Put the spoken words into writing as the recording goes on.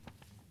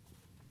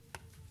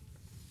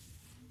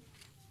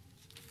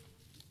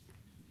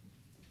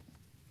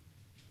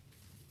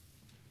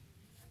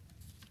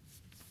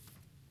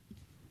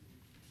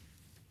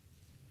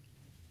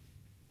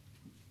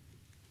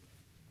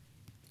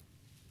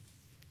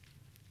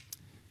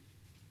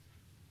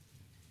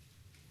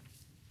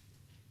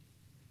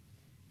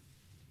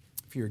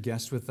If you're a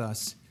guest with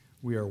us,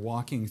 we are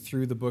walking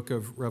through the book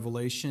of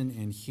Revelation,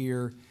 and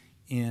here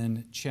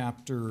in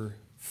chapter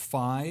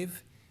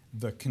 5,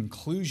 the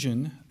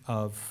conclusion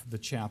of the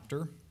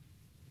chapter,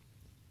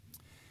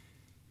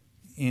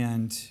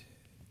 and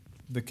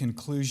the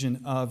conclusion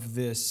of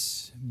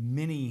this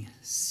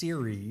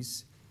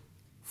mini-series,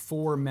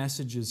 4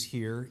 messages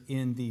here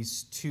in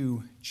these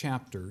 2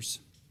 chapters.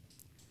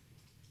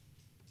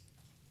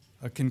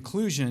 A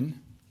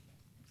conclusion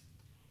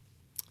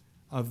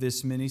of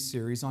this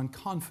mini-series on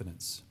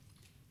confidence.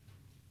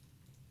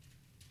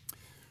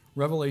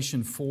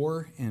 Revelation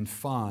 4 and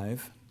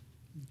 5.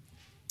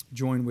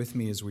 Join with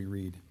me as we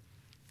read.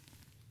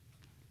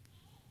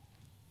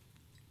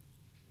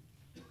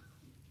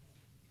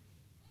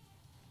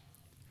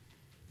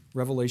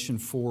 Revelation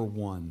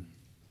 4:1.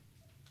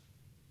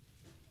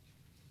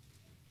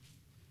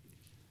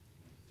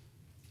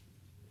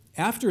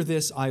 After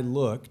this I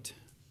looked,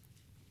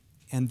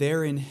 and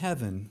there in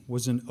heaven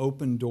was an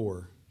open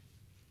door.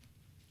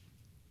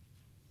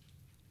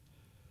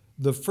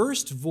 The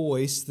first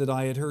voice that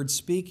I had heard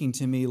speaking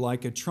to me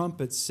like a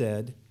trumpet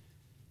said,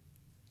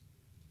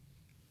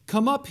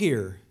 "Come up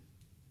here,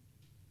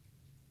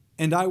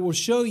 and I will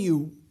show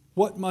you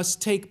what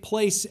must take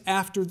place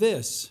after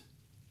this."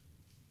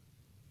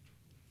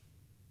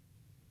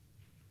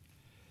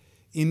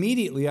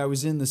 Immediately I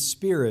was in the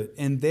Spirit,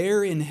 and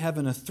there in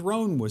heaven a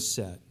throne was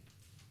set.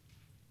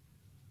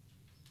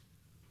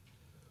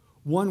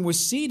 One was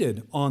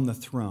seated on the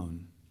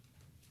throne,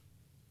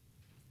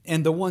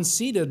 and the one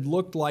seated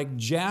looked like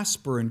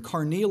jasper and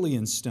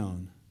carnelian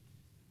stone.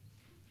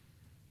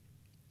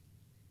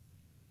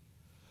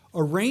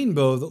 A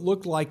rainbow that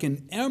looked like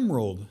an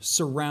emerald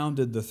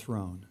surrounded the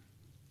throne.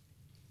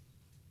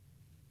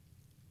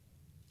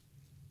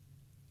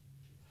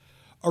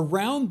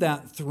 Around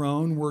that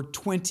throne were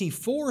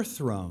 24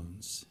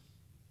 thrones,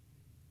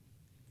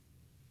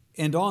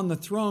 and on the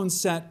throne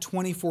sat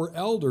 24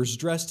 elders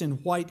dressed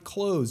in white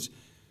clothes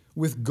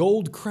with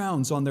gold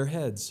crowns on their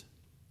heads.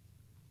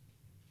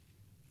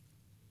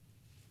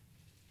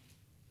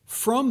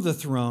 From the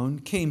throne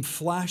came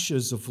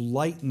flashes of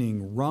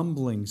lightning,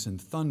 rumblings,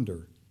 and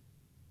thunder.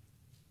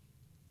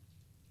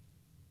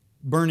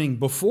 Burning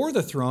before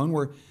the throne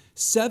were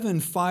 7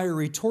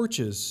 fiery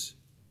torches,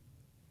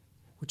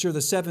 which are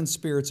the 7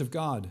 spirits of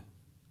God.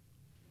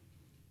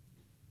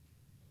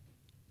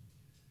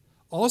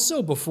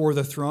 Also before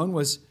the throne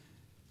was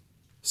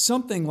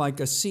something like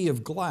a sea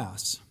of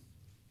glass,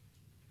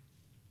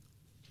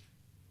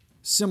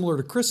 similar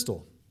to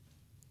crystal.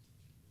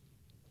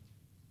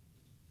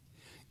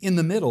 In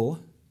the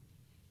middle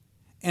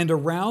and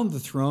around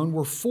the throne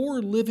were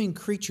 4 living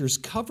creatures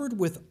covered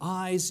with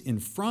eyes in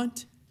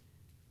front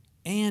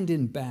and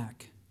in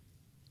back.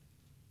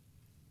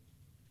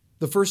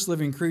 The first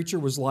living creature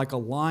was like a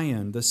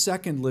lion. The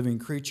second living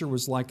creature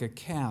was like a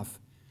calf.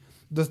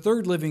 The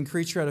third living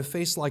creature had a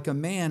face like a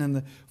man, and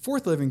the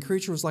fourth living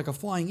creature was like a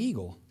flying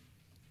eagle.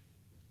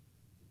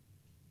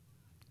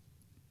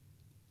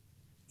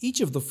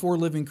 Each of the 4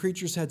 living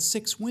creatures had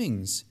 6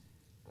 wings.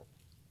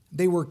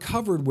 They were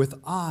covered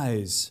with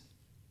eyes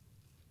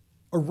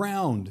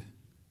around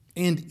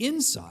and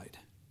inside.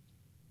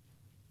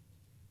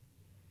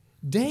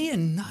 Day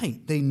and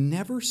night they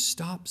never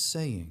stopped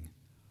saying,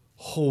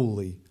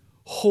 "Holy,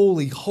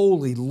 holy,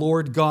 holy,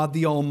 Lord God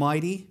the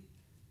Almighty,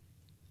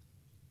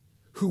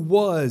 who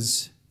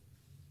was,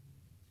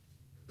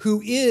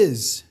 who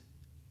is,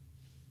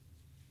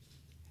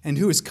 and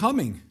who is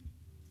coming."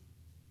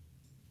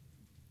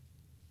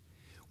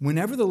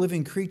 Whenever the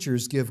living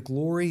creatures give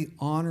glory,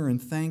 honor,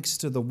 and thanks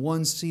to the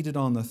one seated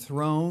on the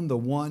throne, the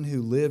one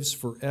who lives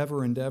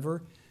forever and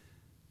ever,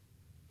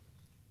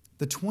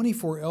 the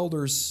 24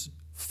 elders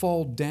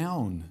fall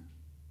down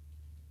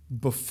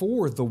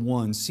before the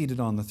one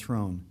seated on the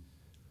throne,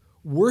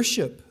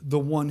 worship the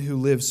one who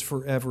lives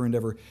forever and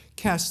ever,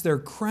 cast their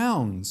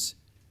crowns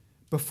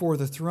before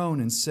the throne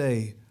and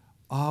say,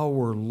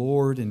 "Our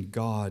Lord and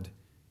God,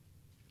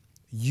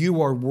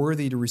 you are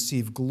worthy to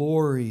receive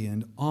glory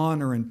and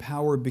honor and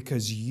power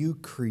because you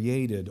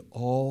created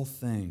all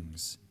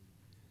things.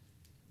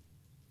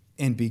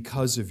 And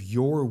because of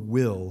your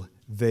will,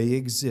 they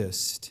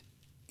exist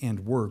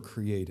and were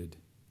created."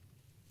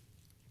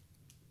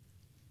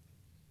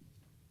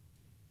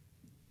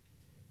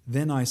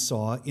 Then I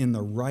saw in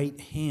the right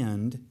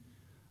hand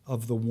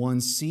of the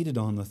one seated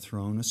on the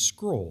throne a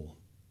scroll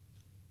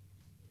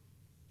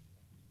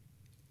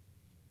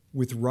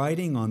with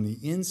writing on the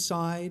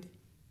inside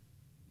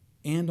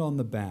and on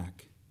the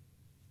back,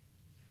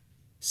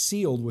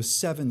 sealed with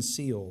 7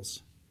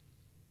 seals.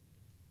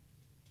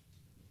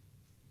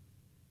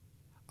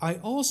 I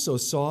also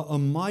saw a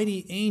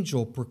mighty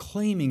angel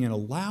proclaiming in a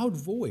loud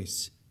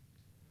voice,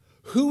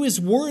 "Who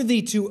is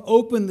worthy to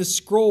open the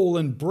scroll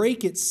and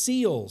break its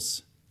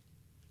seals?"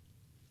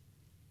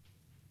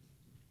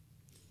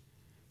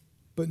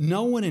 But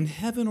no one in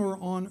heaven or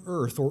on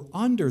earth or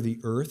under the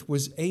earth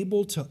was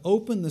able to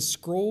open the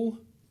scroll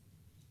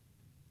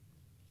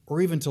or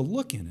even to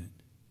look in it.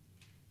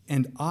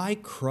 And I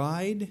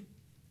cried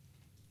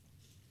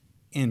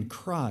and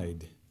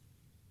cried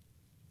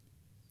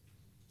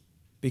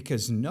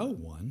because no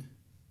one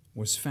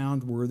was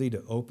found worthy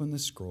to open the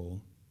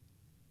scroll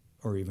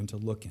or even to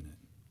look in it.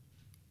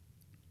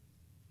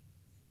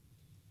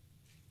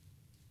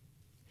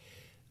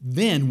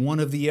 Then one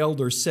of the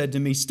elders said to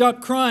me,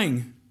 "Stop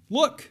crying.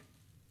 Look,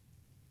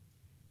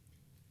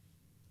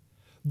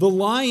 the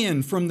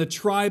Lion from the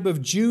tribe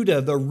of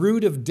Judah, the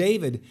Root of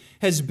David,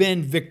 has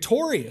been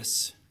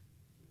victorious,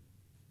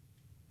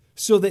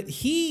 so that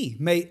he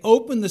may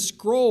open the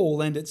scroll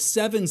and its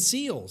 7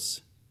 seals."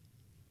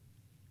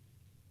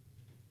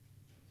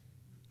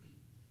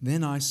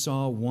 Then I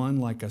saw one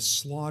like a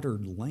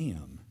slaughtered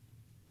lamb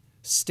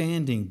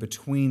standing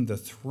between the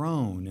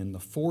throne and the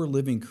 4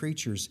 living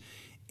creatures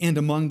and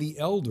among the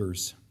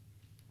elders.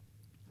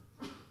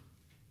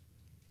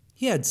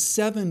 He had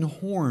 7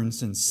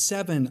 horns and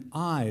 7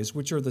 eyes,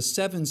 which are the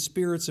 7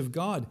 spirits of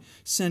God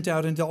sent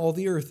out into all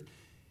the earth.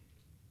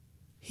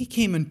 He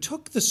came and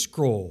took the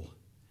scroll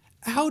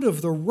out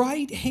of the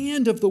right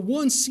hand of the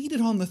one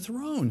seated on the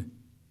throne.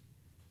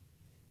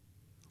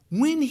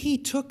 When he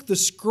took the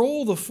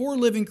scroll, the 4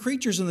 living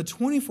creatures and the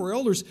 24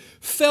 elders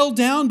fell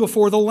down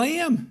before the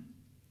Lamb.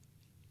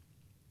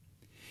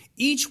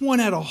 Each one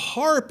had a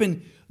harp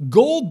and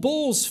gold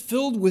bowls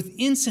filled with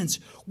incense,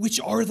 which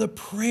are the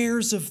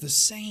prayers of the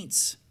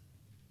saints.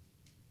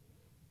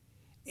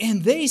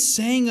 And they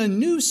sang a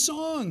new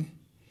song.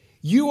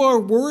 "You are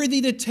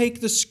worthy to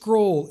take the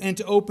scroll and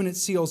to open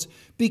its seals,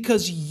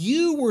 because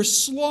you were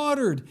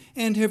slaughtered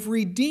and have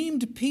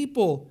redeemed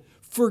people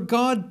for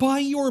God by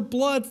your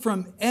blood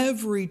from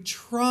every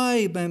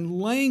tribe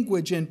and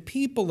language and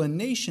people and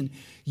nation.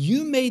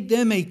 You made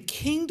them a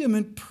kingdom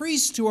and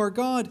priests to our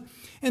God,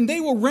 and they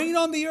will reign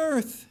on the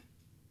earth."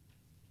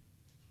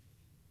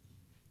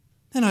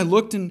 And I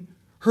looked and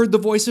heard the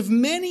voice of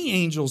many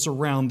angels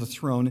around the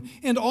throne,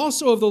 and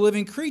also of the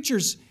living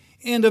creatures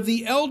and of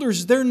the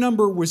elders. Their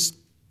number was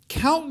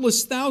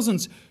countless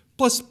thousands,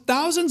 plus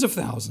thousands of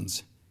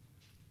thousands.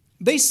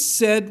 They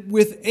said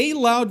with a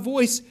loud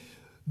voice,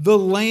 "The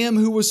Lamb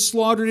who was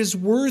slaughtered is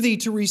worthy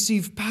to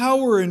receive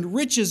power and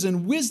riches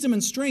and wisdom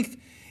and strength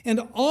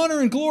and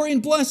honor and glory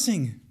and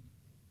blessing."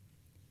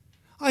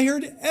 I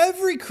heard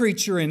every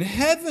creature in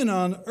heaven,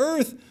 on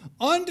earth,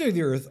 under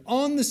the earth,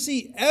 on the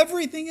sea,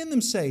 everything in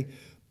them say,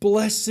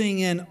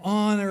 "Blessing and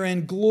honor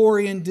and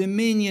glory and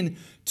dominion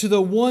to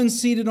the one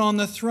seated on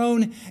the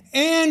throne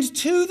and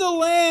to the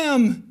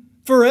Lamb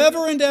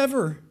forever and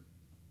ever."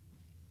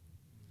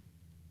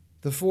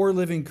 The 4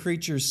 living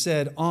creatures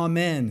said,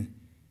 "Amen,"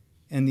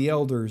 and the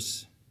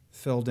elders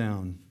fell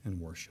down and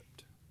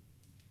worshiped.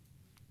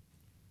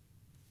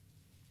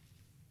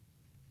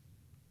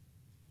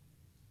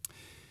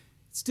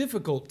 It's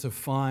difficult to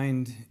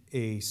find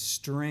a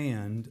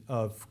strand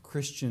of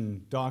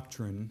Christian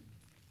doctrine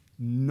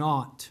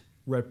not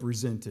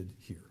represented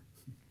here.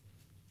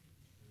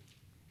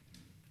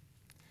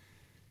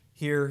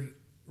 Here,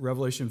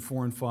 Revelation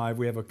 4 and 5,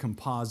 we have a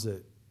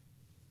composite,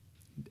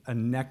 a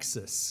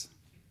nexus,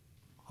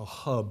 a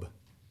hub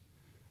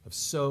of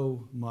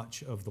so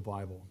much of the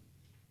Bible.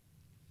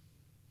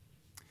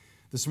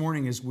 This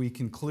morning, as we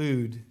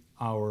conclude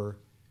our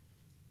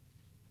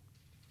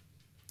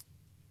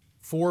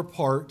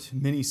 4-part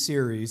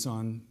mini-series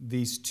on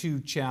these 2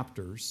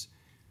 chapters,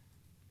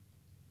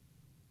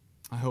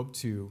 I hope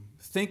to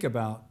think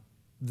about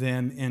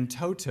them in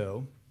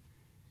toto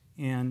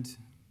and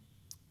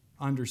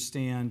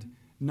understand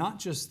not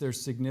just their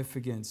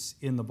significance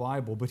in the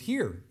Bible, but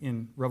here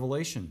in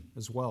Revelation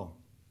as well.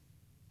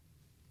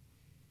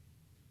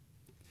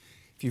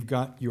 If you've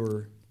got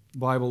your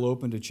Bible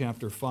open to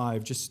chapter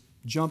 5, just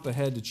jump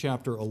ahead to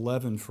chapter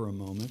 11 for a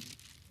moment.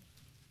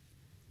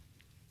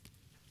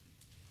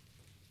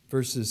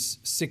 Verses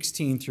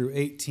 16 through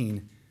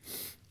 18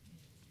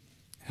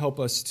 help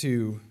us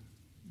to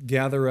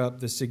gather up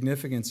the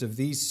significance of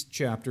these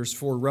chapters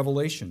for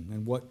Revelation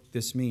and what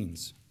this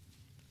means.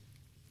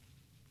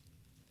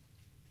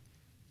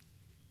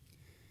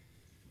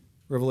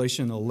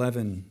 Revelation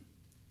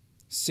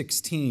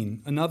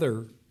 11:16,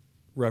 another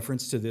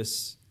reference to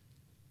this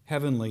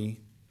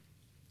heavenly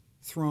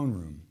throne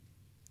room.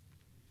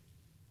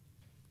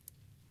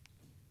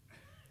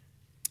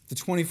 The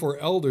 24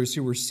 elders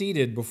who were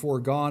seated before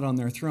God on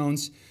their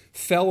thrones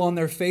fell on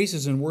their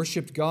faces and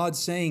worshiped God,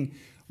 saying,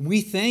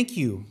 "We thank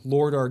you,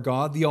 Lord our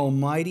God, the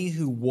Almighty,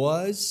 who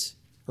was,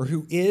 or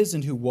who is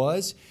and who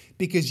was,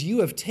 because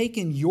you have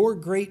taken your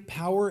great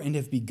power and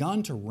have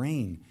begun to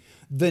reign.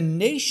 The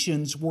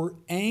nations were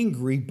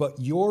angry, but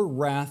your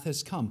wrath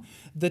has come.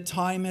 The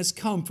time has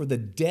come for the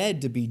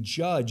dead to be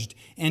judged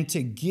and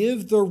to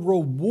give the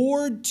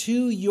reward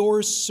to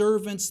your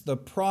servants, the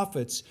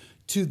prophets,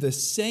 to the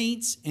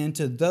saints and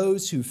to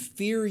those who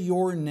fear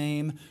your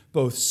name,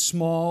 both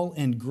small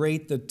and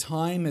great. The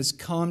time has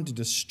come to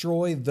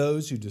destroy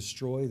those who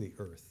destroy the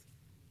earth."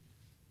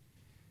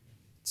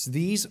 It's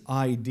these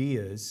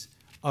ideas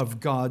of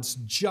God's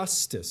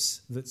justice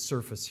that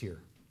surface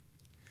here.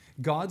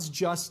 God's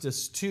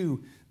justice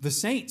to the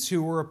saints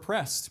who were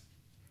oppressed.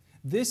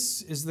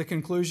 This is the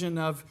conclusion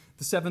of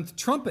the seventh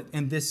trumpet,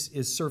 and this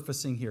is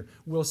surfacing here.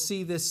 We'll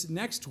see this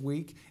next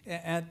week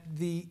at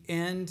the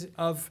end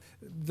of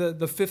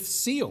the fifth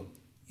seal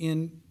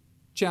in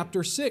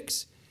chapter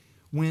 6,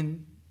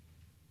 when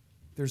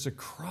there's a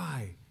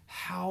cry,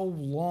 "How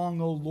long,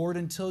 O Lord,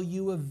 until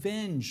you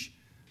avenge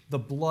the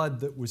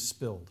blood that was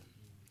spilled?"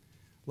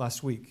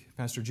 Last week,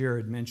 Pastor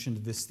Jared mentioned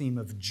this theme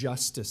of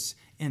justice,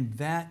 and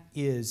that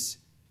is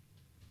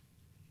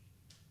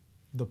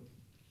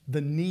the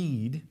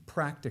need,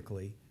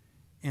 practically,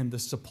 and the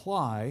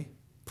supply,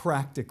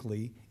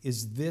 practically,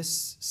 is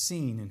this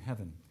scene in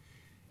heaven.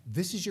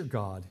 This is your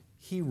God.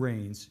 He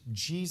reigns.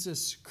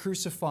 Jesus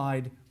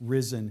crucified,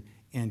 risen,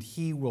 and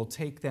He will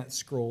take that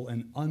scroll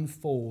and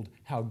unfold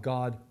how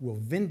God will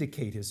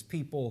vindicate His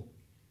people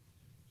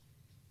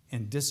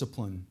and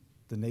discipline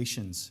the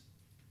nations,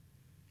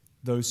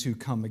 those who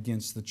come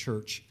against the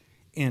church,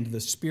 and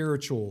the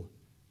spiritual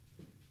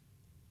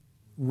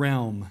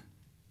realm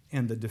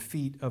and the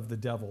defeat of the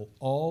devil,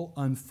 all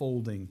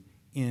unfolding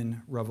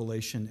in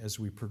Revelation as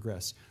we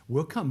progress.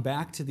 We'll come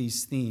back to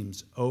these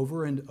themes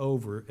over and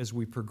over as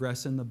we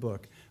progress in the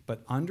book,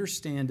 but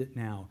understand it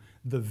now.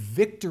 The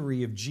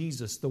victory of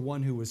Jesus, the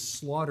one who was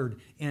slaughtered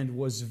and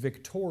was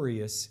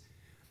victorious,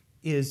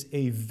 is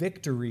a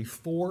victory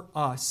for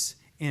us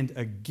and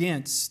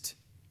against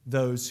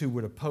those who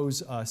would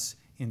oppose us,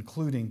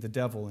 including the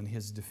devil and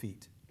his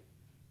defeat.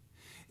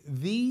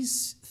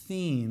 These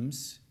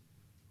themes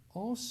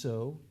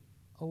also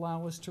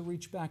allow us to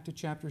reach back to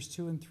chapters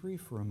 2 and 3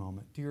 for a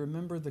moment. Do you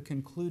remember the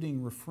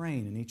concluding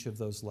refrain in each of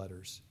those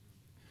letters?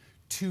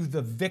 To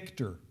the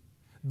victor,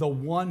 the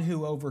one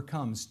who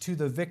overcomes, to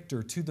the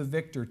victor, to the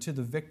victor, to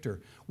the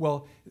victor.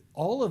 Well,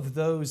 all of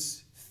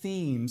those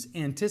themes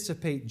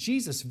anticipate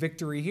Jesus'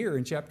 victory here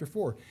in chapter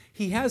 4.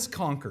 He has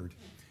conquered.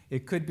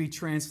 It could be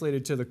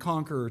translated to the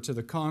conqueror, to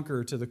the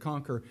conqueror, to the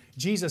conqueror.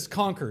 Jesus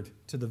conquered,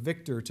 to the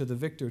victor, to the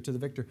victor, to the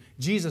victor.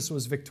 Jesus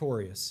was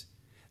victorious.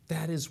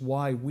 That is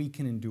why we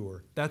can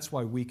endure. That's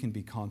why we can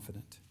be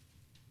confident.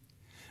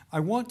 I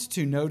want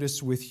to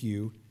notice with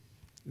you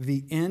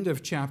the end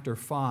of chapter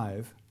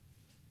 5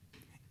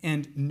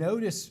 and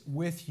notice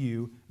with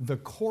you the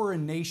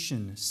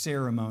coronation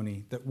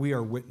ceremony that we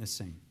are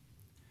witnessing.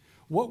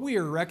 What we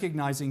are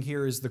recognizing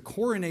here is the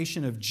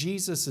coronation of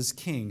Jesus as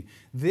King.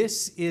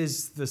 This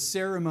is the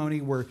ceremony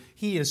where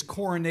He is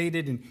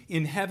coronated and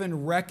in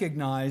heaven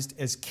recognized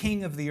as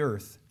King of the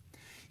earth.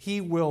 He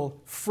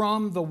will,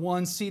 from the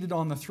one seated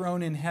on the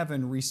throne in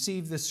heaven,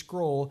 receive this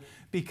scroll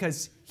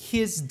because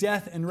His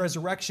death and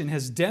resurrection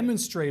has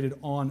demonstrated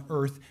on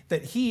earth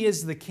that He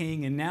is the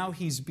King, and now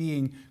He's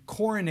being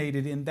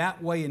coronated in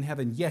that way in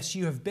heaven. Yes,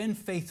 you have been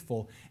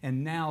faithful,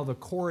 and now the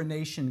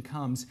coronation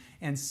comes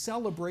and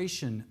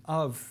celebration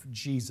of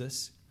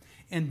Jesus.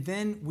 And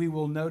then we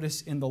will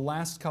notice in the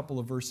last couple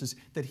of verses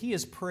that He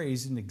is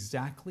praised in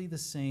exactly the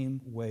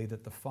same way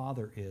that the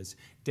Father is,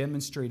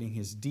 demonstrating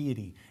His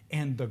deity.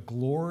 And the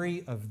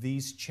glory of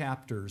these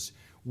chapters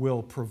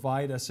will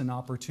provide us an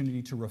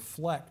opportunity to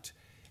reflect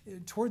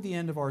toward the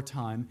end of our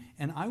time.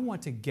 And I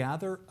want to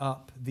gather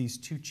up these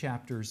 2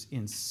 chapters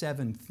in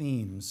 7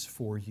 themes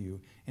for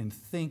you and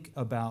think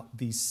about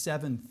these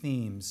 7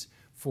 themes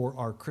for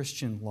our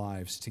Christian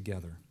lives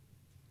together.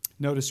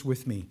 Notice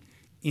with me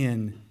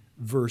in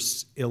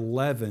verse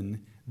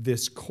 11,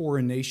 this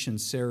coronation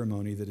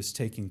ceremony that is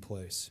taking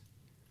place.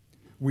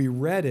 We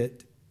read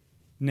it.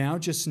 Now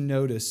just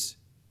notice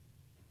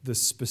the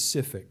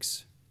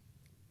specifics.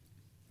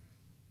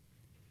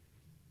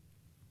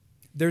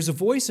 There's a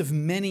voice of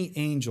many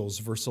angels,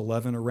 verse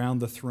 11, around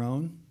the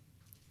throne,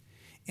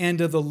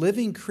 and of the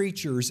living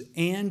creatures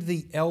and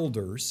the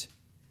elders.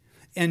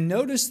 And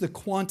notice the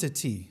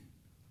quantity.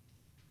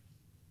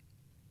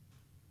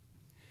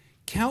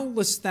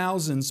 Countless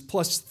thousands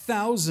plus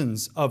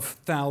thousands of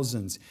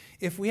thousands.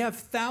 If we have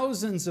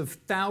thousands of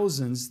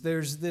thousands,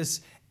 there's this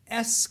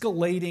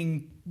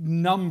escalating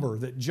number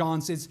that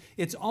John says.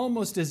 It's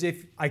almost as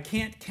if I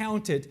can't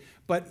count it,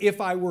 but if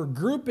I were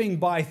grouping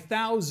by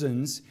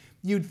thousands,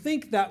 you'd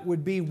think that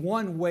would be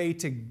one way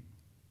to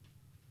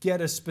get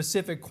a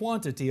specific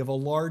quantity of a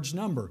large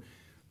number.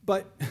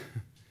 But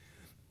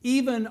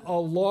even a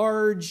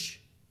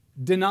large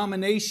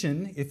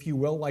denomination, if you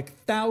will, like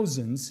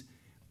thousands,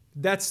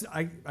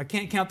 I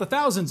can't count the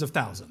thousands of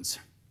thousands.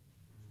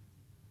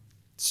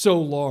 So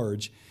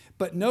large.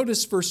 But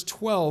notice verse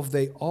 12,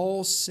 they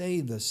all say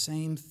the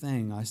same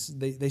thing.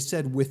 They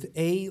said with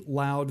a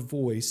loud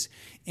voice.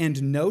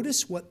 And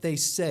notice what they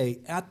say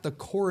at the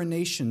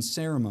coronation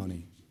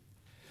ceremony.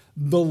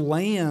 The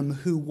Lamb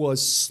who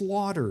was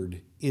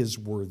slaughtered is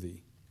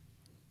worthy.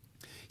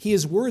 He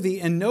is worthy.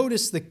 And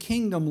notice the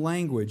kingdom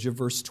language of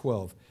verse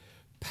 12.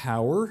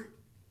 Power,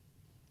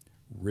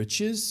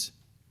 riches,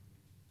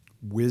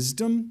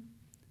 wisdom,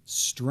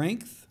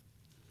 strength,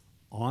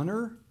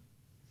 honor,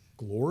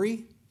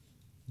 glory,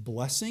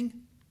 blessing.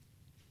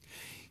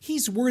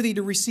 He's worthy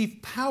to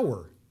receive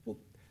power. Well,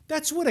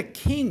 that's what a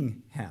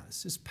king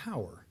has, is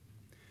power.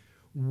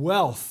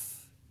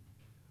 Wealth,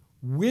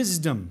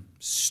 wisdom,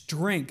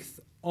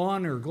 strength,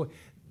 honor, glory.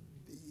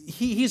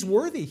 He's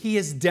worthy. He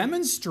has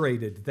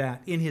demonstrated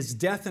that in his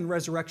death and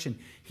resurrection.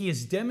 He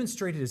has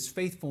demonstrated his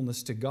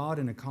faithfulness to God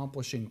in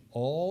accomplishing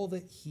all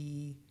that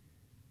he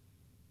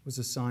was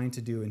assigned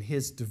to do in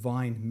his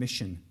divine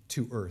mission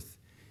to earth.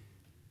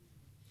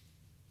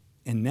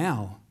 And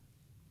now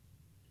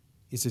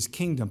is his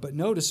kingdom. But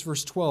notice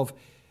verse 12.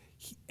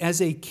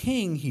 As a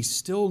king, he's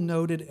still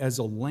noted as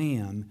a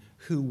lamb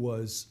who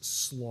was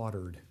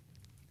slaughtered.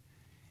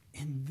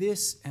 And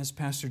this, as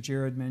Pastor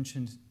Jared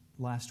mentioned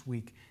last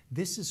week,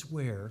 this is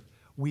where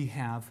we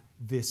have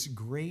this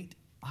great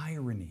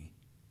irony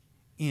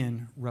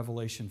in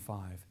Revelation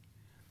 5.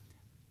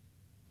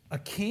 A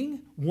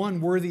king,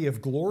 one worthy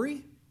of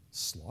glory,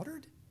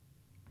 slaughtered?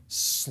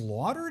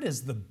 Slaughtered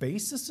as the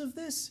basis of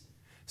this?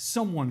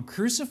 Someone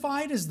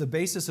crucified as the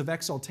basis of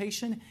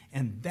exaltation?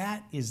 And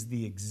that is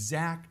the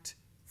exact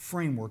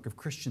framework of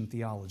Christian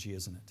theology,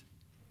 isn't it?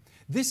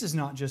 This is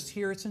not just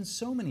here, it's in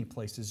so many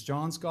places.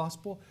 John's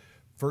Gospel,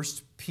 1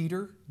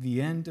 Peter,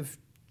 the end of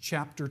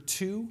chapter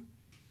 2.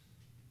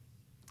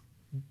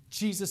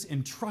 Jesus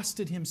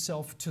entrusted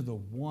himself to the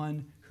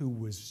one who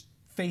was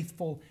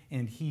faithful,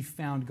 and he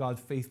found God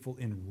faithful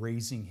in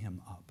raising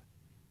him up,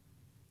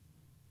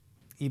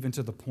 even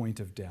to the point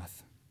of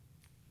death.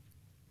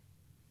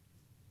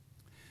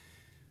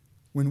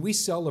 When we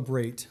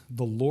celebrate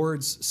the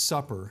Lord's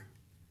Supper,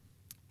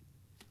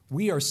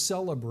 we are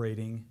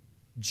celebrating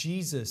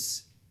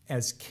Jesus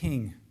as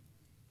King.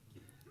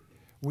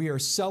 We are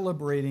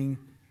celebrating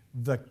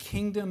the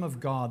kingdom of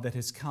God that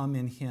has come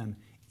in him,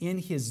 in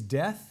his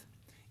death,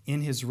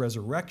 in his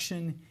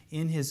resurrection,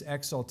 in his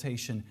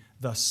exaltation,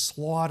 the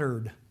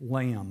slaughtered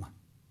lamb.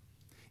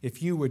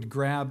 If you would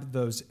grab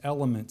those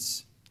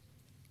elements.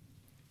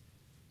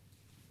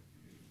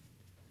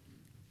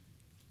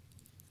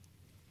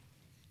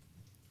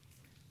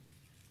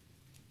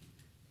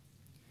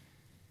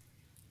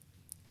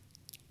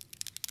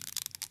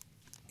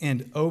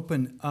 And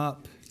open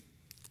up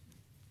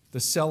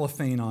the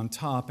cellophane on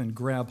top and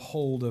grab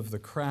hold of the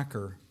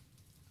cracker.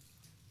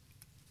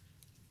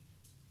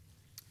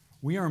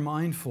 We are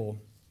mindful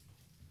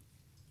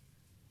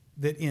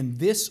that in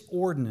this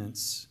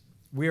ordinance,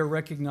 we are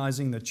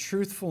recognizing the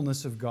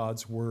truthfulness of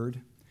God's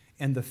word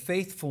and the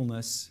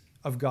faithfulness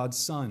of God's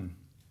Son.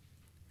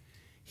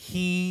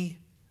 He,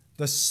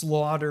 the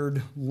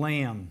slaughtered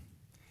lamb,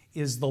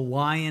 is the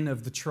Lion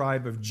of the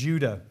tribe of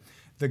Judah,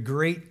 the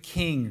great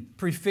king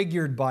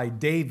prefigured by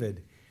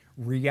David,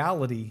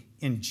 reality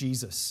in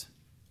Jesus.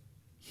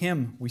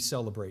 Him we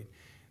celebrate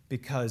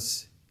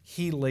because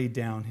he laid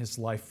down his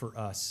life for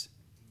us.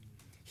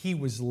 He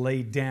was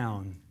laid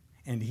down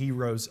and he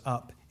rose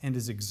up and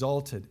is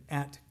exalted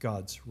at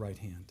God's right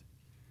hand.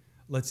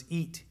 Let's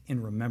eat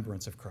in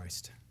remembrance of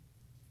Christ.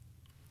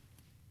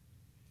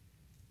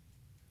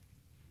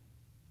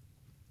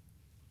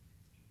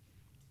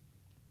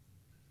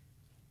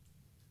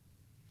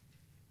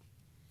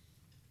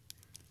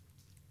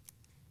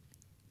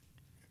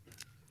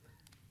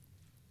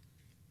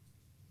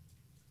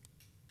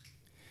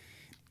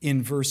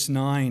 In verse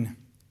 9,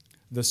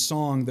 the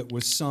song that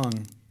was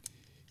sung,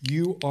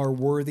 "You are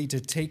worthy to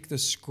take the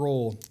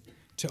scroll,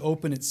 to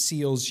open its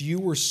seals. You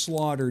were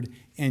slaughtered,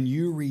 and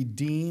you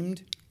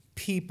redeemed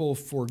people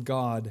for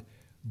God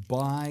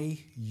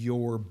by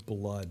your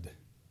blood."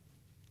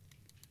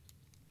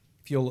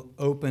 If you'll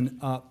open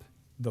up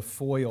the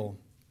foil,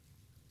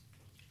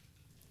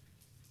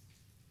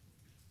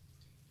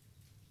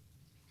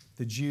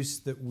 the juice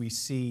that we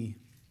see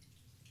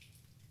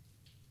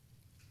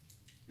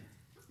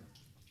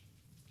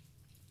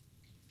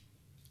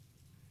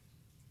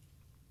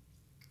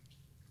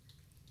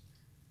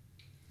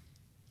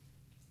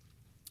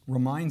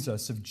reminds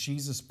us of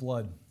Jesus'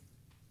 blood,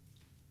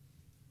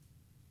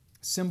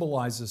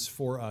 symbolizes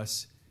for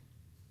us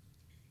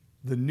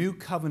the new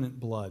covenant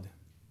blood,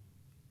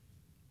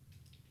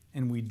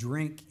 and we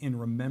drink in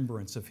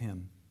remembrance of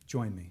him.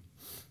 Join me.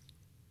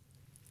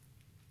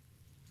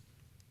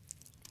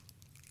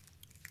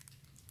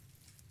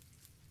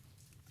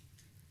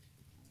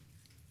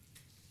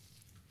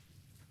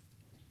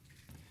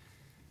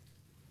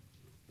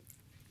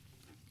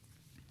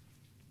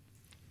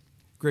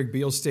 Greg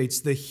Beale states,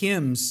 the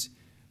hymns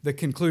that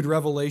conclude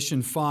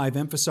Revelation 5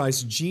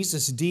 emphasize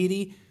Jesus'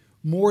 deity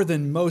more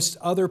than most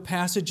other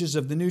passages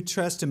of the New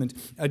Testament,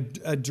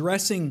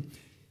 addressing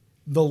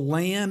the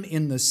Lamb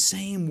in the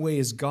same way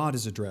as God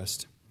is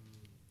addressed.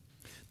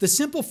 The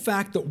simple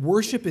fact that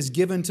worship is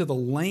given to the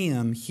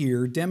Lamb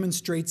here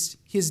demonstrates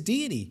his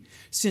deity,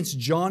 since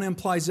John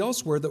implies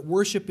elsewhere that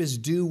worship is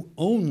due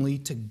only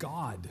to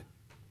God.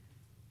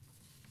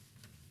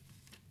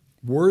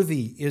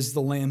 Worthy is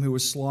the Lamb who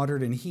was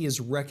slaughtered, and he is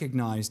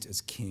recognized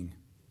as King.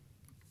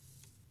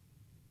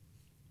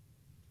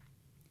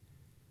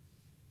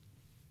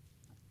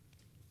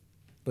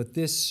 But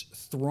this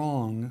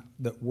throng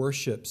that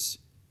worships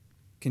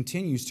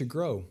continues to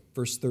grow.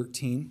 Verse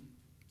 13,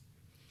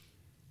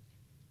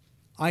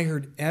 "I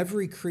heard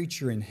every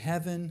creature in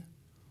heaven,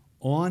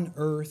 on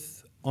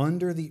earth,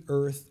 under the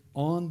earth,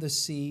 on the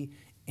sea,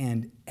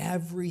 and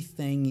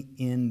everything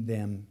in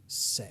them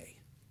say."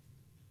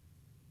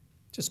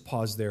 Just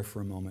pause there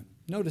for a moment.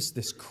 Notice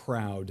this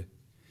crowd.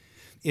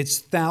 It's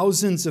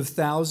thousands of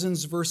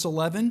thousands, verse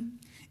 11.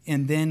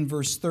 And then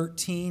verse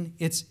 13,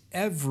 it's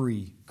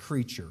every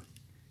creature.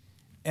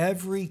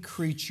 Every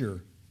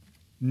creature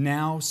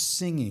now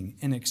singing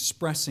and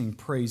expressing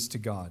praise to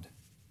God.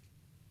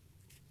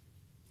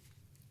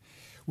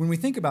 When we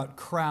think about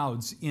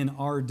crowds in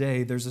our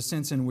day, there's a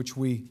sense in which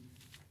we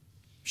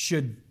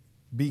should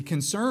be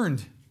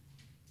concerned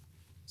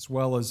as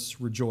well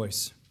as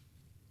rejoice.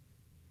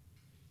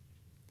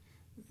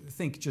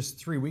 Think just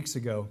 3 weeks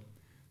ago,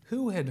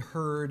 who had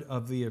heard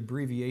of the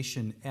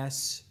abbreviation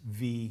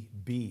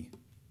SVB?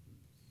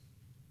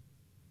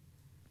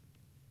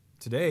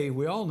 Today,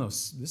 we all know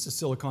this is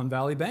Silicon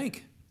Valley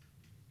Bank.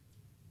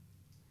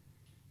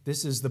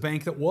 This is the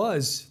bank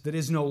that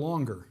is no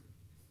longer.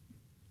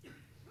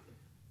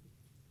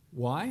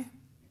 Why?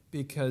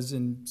 Because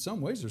in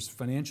some ways there's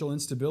financial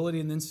instability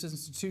in this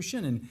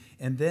institution,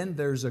 and then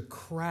there's a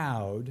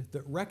crowd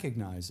that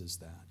recognizes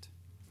that.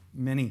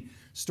 Many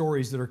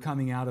stories that are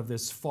coming out of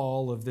this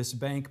fall of this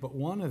bank, but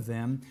one of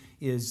them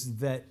is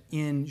that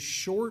in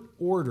short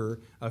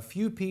order, a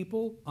few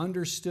people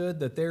understood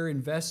that their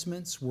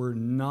investments were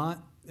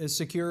not as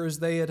secure as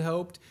they had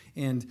hoped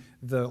and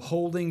the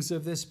holdings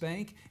of this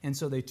bank, and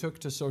so they took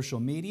to social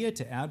media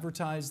to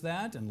advertise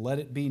that and let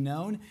it be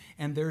known,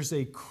 and there's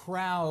a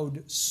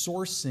crowd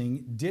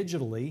sourcing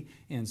digitally,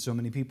 and so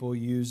many people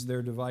use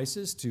their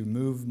devices to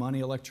move money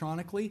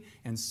electronically,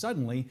 and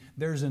suddenly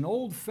there's an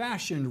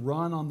old-fashioned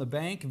run on the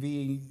bank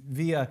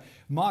via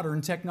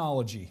modern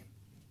technology,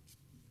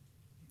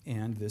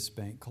 and this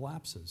bank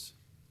collapses.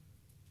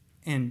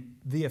 And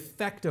the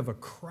effect of a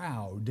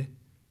crowd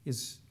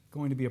is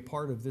going to be a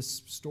part of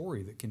this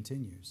story that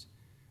continues.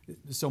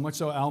 So much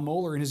so, Al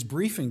Mohler, in his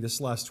briefing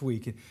this last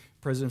week,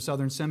 president of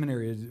Southern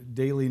Seminary, a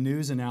daily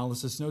news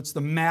analysis, notes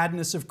the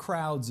madness of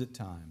crowds at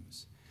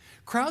times.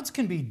 Crowds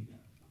can be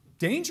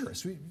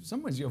dangerous.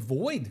 Sometimes you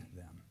avoid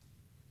them.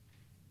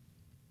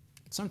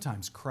 But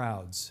sometimes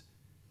crowds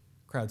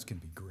can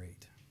be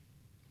great.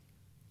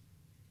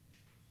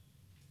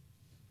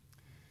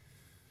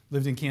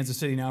 Lived in Kansas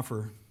City now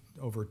for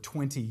over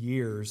 20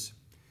 years.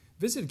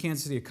 Visited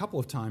Kansas City a couple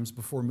of times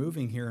before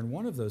moving here, and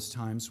one of those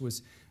times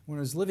was when I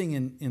was living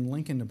in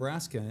Lincoln,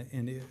 Nebraska,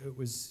 and it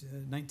was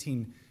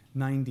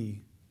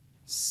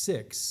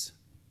 1996.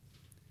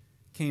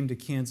 Came to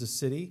Kansas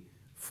City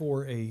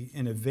for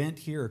an event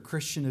here, a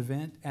Christian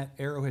event at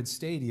Arrowhead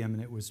Stadium,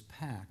 and it was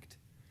packed.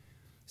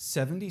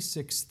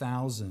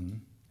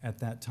 76,000 at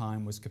that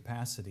time was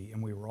capacity,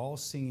 and we were all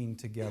singing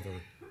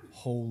together,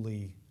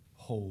 "Holy,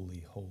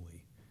 holy,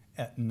 holy,"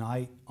 at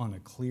night on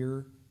a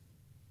clear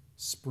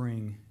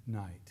spring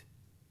night.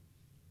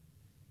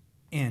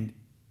 And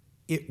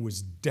it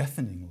was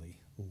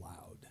deafeningly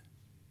loud.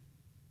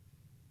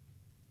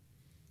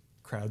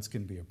 Crowds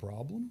can be a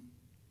problem.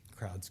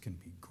 Crowds can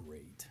be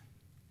great.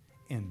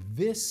 And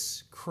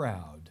this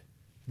crowd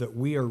that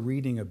we are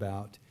reading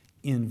about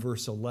in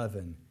verse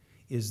 11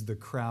 is the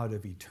crowd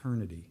of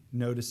eternity.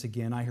 Notice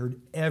again, I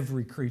heard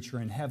every creature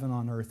in heaven,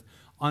 on earth,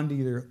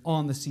 under,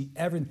 on the sea,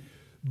 everything,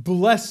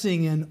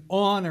 blessing and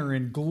honor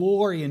and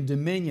glory and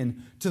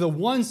dominion to the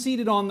one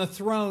seated on the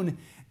throne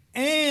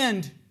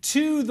and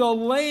to the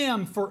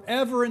Lamb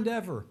forever and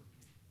ever.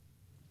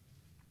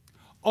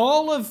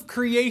 All of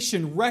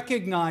creation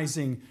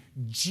recognizing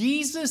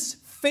Jesus'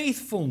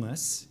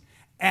 faithfulness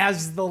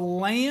as the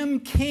Lamb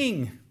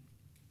King,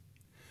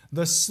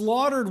 the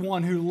slaughtered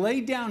one who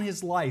laid down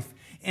his life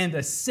and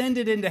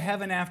ascended into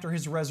heaven after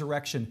his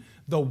resurrection,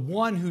 the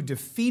one who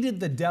defeated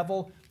the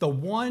devil, the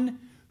one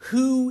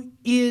who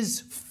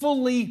is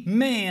fully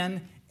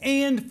man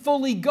and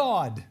fully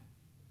God.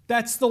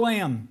 That's the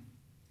Lamb.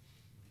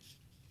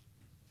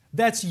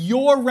 That's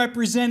your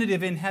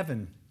representative in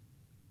heaven.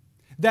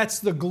 That's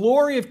the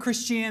glory of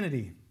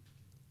Christianity.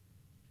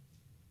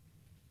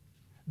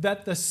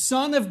 That the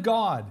Son of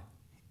God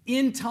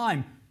in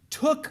time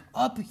took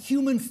up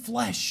human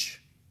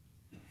flesh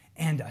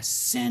and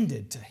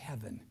ascended to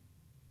heaven,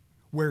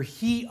 where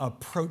He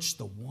approached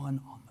the one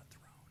on the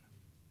throne.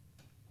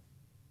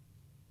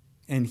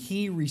 And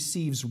He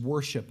receives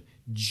worship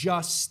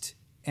just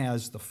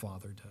as the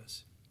Father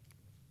does.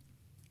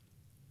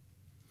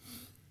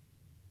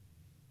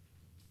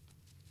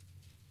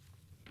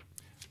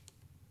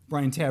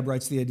 Brian Tabb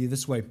writes the idea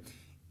this way: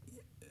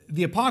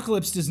 the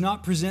apocalypse does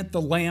not present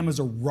the Lamb as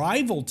a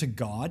rival to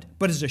God,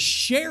 but as a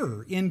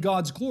sharer in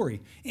God's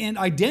glory and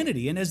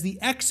identity, and as the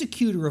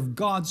executor of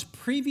God's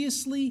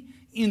previously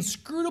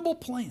inscrutable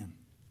plan.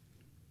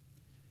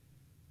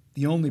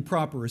 The only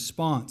proper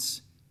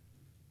response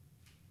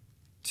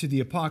to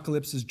the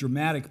apocalypse's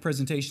dramatic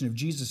presentation of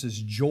Jesus'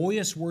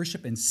 joyous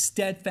worship and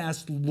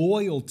steadfast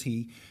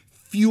loyalty,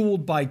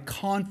 fueled by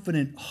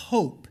confident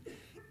hope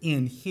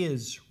in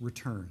His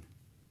return.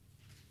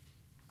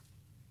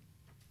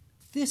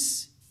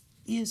 This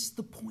is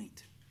the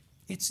point.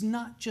 It's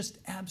not just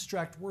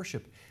abstract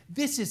worship.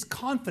 This is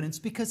confidence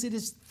because it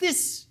is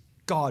this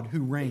God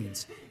who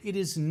reigns. It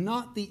is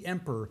not the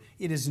emperor.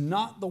 It is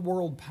not the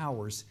world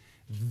powers.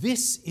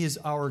 This is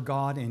our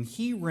God, and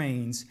He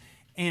reigns,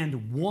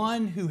 and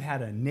one who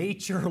had a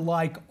nature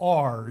like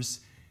ours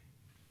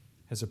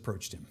has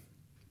approached him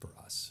for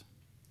us.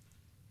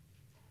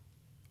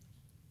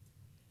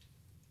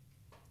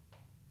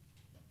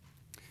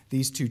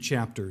 These 2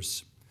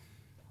 chapters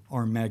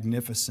are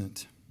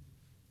magnificent,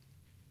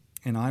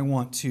 and I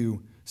want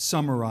to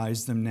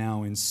summarize them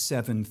now in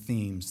 7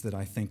 themes that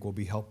I think will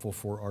be helpful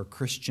for our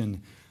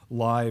Christian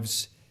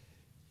lives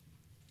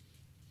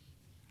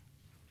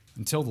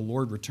until the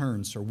Lord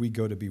returns or we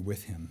go to be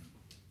with him.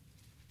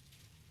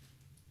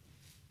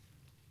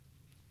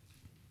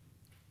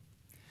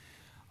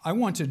 I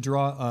want to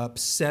draw up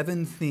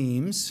 7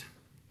 themes,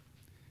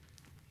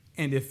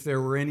 and if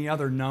there were any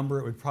other number,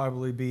 it would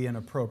probably be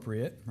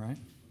inappropriate, right?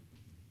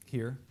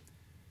 Here.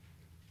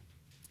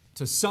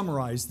 To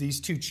summarize these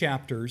 2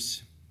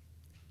 chapters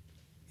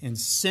and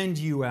send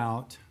you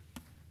out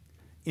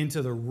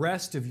into the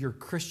rest of your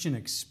Christian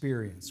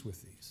experience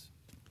with these.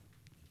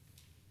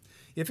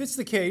 If it's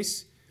the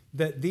case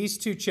that these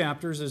 2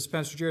 chapters, as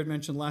Pastor Jared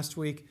mentioned last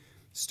week,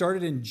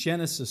 started in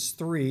Genesis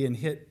 3 and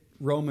hit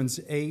Romans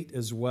 8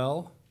 as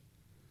well,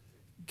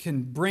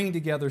 can bring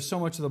together so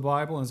much of the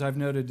Bible, as I've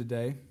noted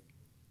today,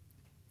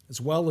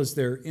 as well as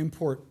their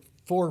import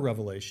for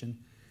Revelation,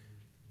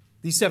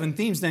 these 7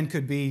 themes then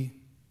could be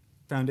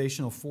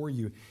foundational for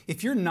you.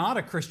 If you're not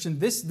a Christian,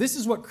 this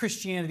is what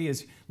Christianity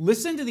is.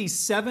 Listen to these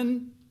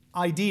 7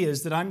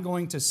 ideas that I'm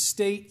going to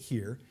state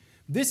here.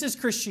 This is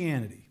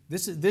Christianity.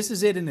 This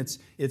is it in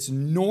its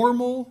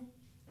normal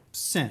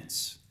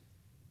sense.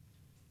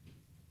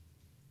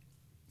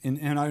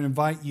 And I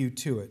invite you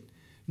to it.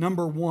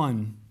 Number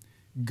 1,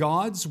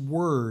 God's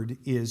Word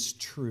is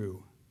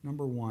true.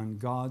 Number 1,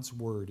 God's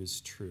Word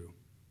is true.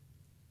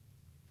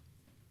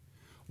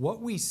 What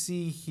we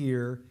see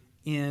here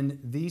in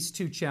these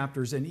 2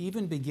 chapters, and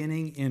even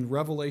beginning in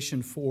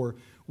Revelation 4,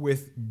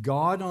 with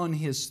God on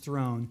his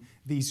throne,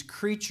 these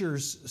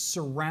creatures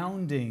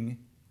surrounding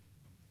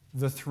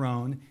the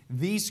throne,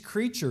 these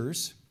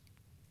creatures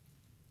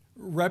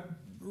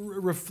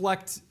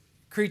reflect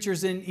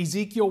creatures in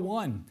Ezekiel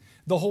 1.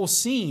 The whole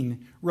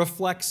scene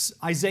reflects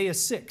Isaiah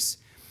 6.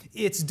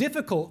 It's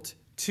difficult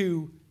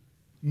to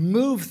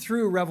move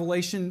through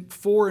Revelation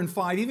 4 and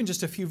 5, even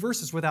just a few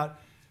verses, without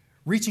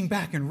reaching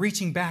back and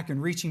reaching back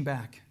and reaching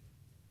back.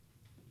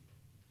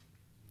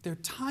 They're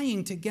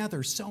tying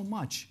together so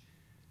much.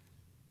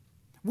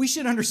 We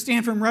should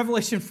understand from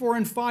Revelation 4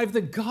 and 5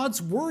 that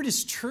God's Word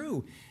is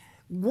true.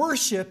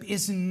 Worship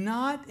is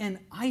not an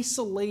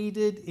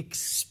isolated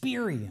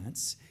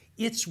experience.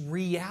 It's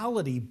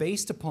reality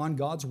based upon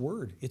God's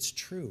Word. It's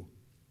true.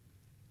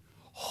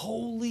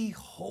 Holy,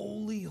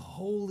 holy,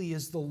 holy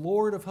is the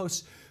Lord of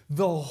hosts.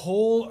 The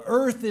whole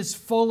earth is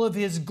full of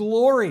His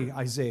glory,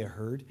 Isaiah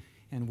heard,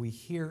 and we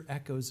hear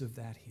echoes of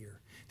that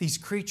here. These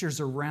creatures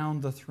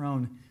around the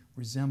throne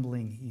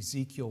resembling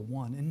Ezekiel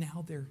 1, and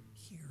now they're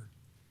here.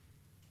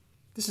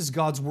 This is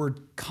God's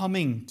Word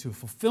coming to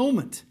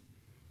fulfillment.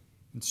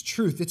 It's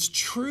truth. It's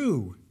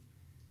true.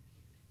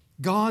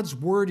 God's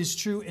Word is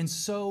true, and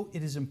so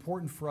it is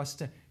important for us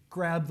to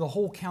grab the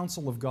whole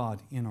counsel of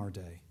God in our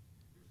day.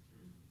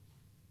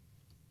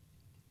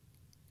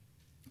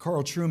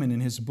 Carl Trueman,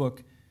 in his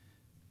book,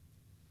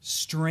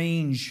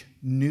 Strange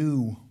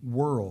New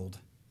World,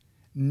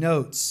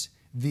 notes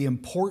the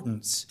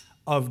importance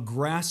of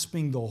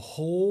grasping the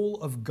whole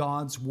of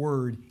God's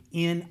Word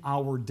in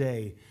our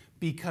day,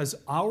 because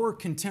our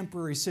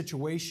contemporary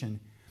situation,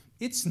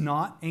 it's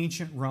not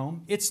ancient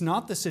Rome. It's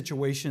not the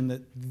situation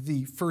that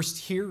the first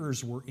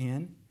hearers were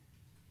in,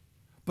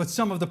 but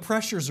some of the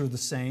pressures are the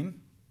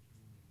same.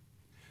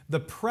 The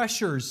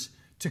pressures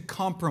to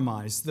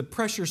compromise, the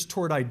pressures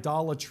toward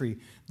idolatry,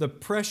 the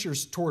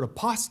pressures toward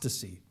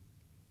apostasy.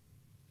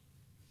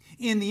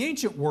 In the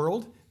ancient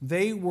world,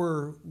 they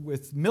were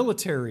with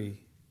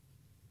military,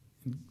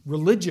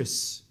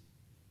 religious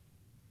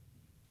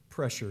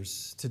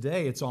pressures.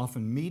 Today, it's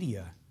often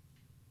media,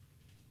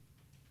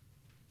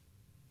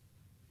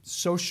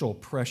 social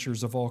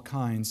pressures of all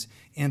kinds,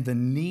 and the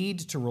need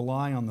to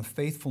rely on the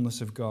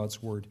faithfulness of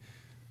God's Word.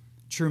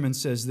 Truman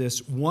says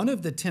this: one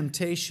of the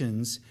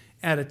temptations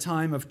at a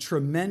time of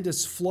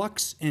tremendous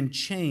flux and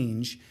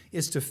change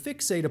is to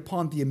fixate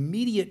upon the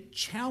immediate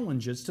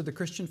challenges to the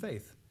Christian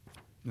faith.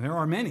 And there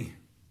are many.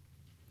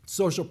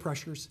 Social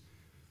pressures,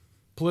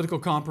 political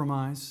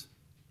compromise.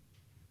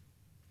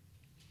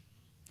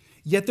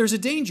 Yet there's a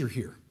danger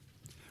here.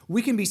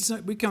 We can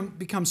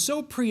become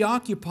so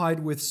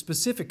preoccupied with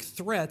specific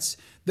threats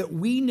that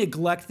we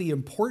neglect the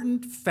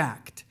important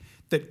fact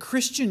that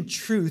Christian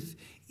truth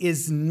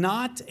is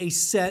not a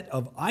set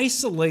of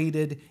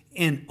isolated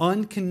and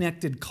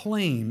unconnected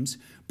claims,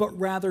 but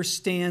rather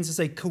stands as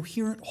a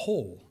coherent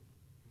whole.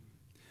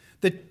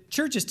 The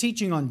church's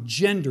teaching on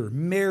gender,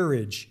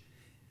 marriage,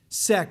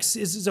 sex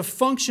is a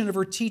function of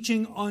her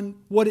teaching on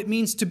what it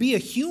means to be a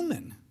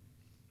human.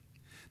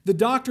 The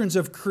doctrines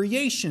of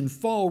creation,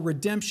 fall,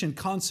 redemption,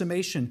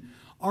 consummation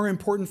are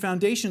important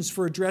foundations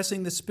for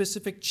addressing the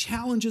specific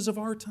challenges of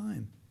our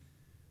time.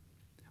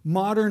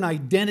 Modern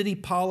identity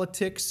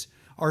politics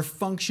are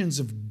functions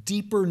of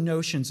deeper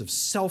notions of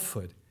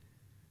selfhood,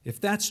 If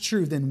that's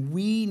true, then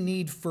we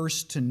need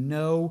first to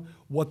know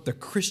what the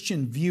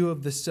Christian view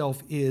of the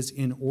self is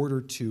in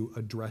order to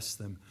address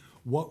them.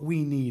 What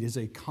we need is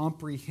a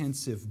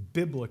comprehensive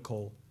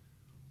biblical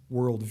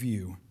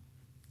worldview.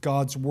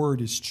 God's word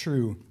is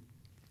true.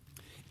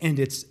 And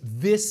it's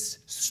this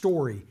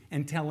story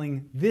and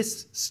telling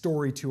this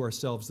story to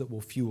ourselves that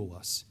will fuel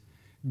us.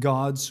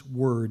 God's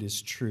word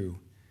is true.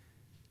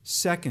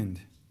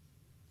 Second,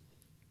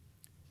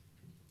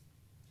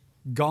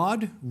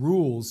 God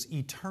rules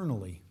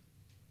eternally.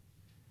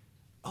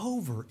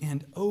 Over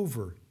and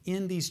over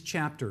in these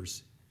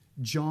chapters,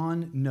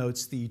 John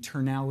notes the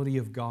eternality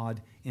of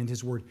God and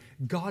His Word.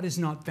 God is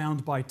not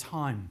bound by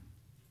time.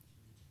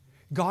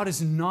 God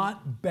is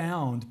not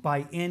bound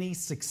by any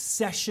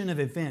succession of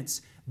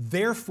events.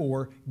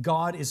 Therefore,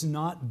 God is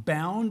not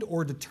bound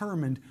or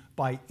determined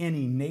by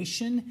any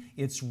nation,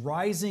 its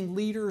rising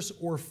leaders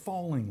or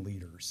falling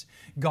leaders.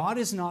 God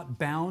is not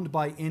bound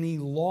by any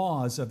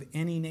laws of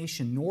any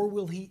nation, nor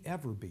will He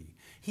ever be.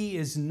 He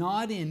is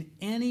not in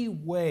any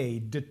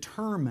way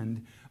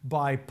determined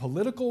by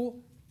political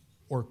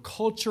or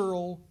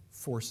cultural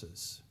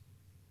forces.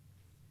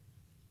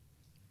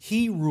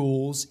 He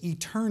rules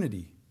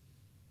eternity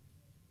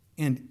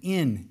and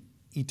in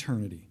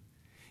eternity.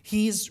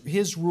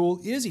 His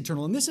rule is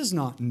eternal, and this is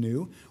not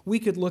new. We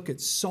could look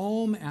at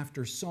psalm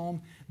after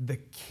psalm. The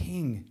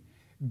King,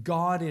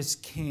 God is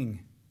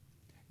King.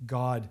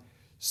 God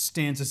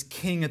stands as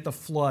King at the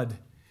flood.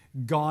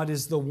 God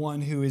is the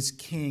one who is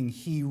King.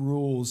 He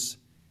rules.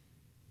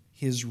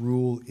 His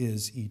rule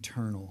is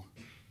eternal.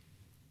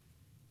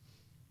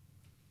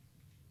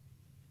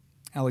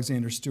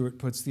 Alexander Stewart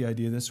puts the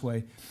idea this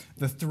way: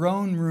 the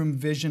throne room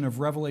vision of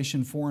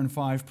Revelation 4 and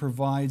 5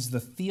 provides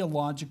the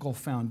theological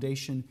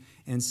foundation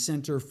and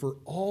center for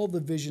all the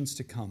visions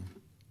to come.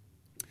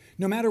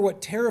 No matter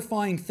what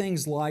terrifying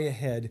things lie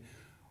ahead,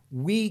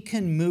 we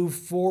can move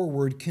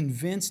forward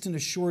convinced and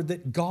assured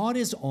that God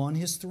is on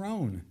His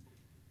throne.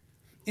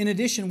 In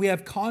addition, we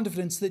have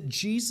confidence that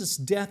Jesus'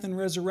 death and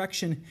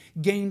resurrection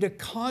gained a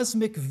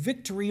cosmic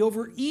victory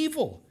over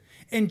evil.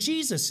 And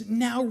Jesus,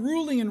 now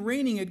ruling and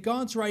reigning at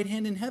God's right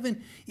hand in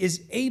heaven,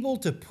 is able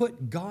to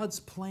put God's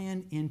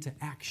plan into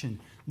action.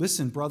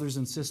 Listen, brothers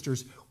and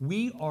sisters,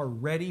 we are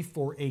ready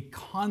for a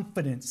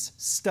confidence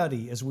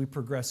study as we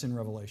progress in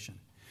Revelation.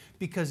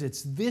 Because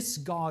it's this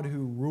God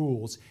who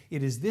rules.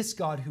 It is this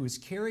God who is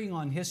carrying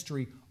on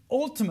history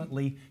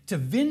ultimately to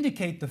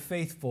vindicate the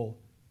faithful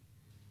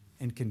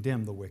and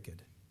condemn the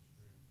wicked.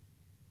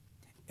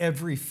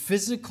 Every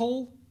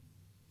physical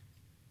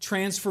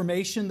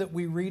transformation that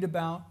we read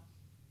about,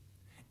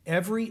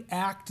 every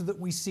act that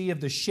we see of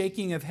the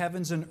shaking of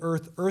heavens and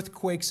earth,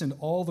 earthquakes and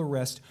all the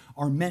rest,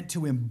 are meant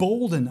to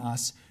embolden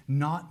us,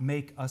 not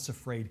make us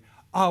afraid.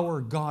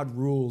 Our God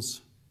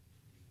rules.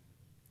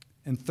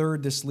 And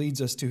third, this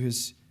leads us to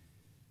His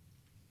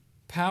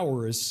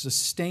power as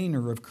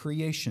sustainer of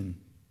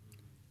creation.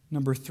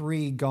 Number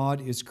 3,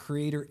 God is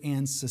creator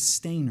and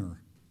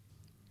sustainer.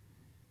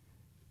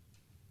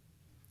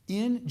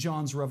 In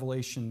John's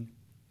revelation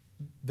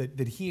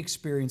that he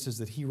experiences,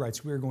 that he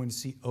writes, we are going to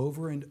see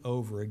over and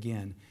over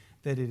again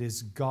that it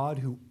is God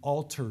who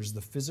alters the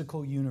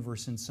physical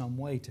universe in some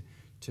way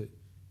to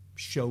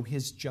show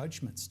His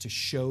judgments, to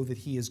show that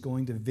He is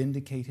going to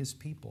vindicate His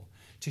people,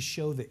 to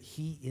show that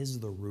He is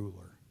the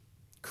ruler.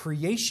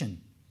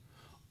 Creation,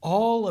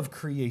 all of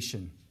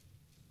creation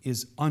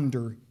is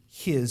under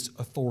His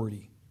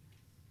authority.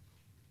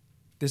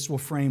 This will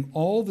frame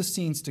all the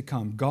scenes to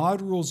come.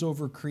 God rules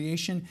over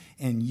creation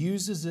and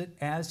uses it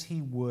as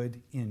He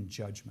would in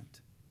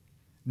judgment.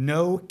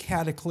 No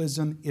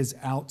cataclysm is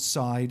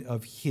outside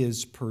of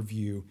His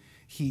purview.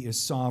 He is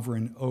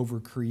sovereign over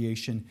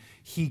creation.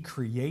 He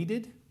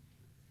created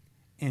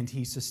and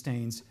He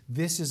sustains.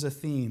 This is a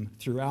theme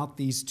throughout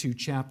these 2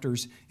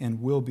 chapters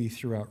and will be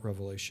throughout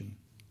Revelation.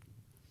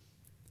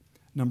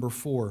 Number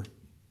 4.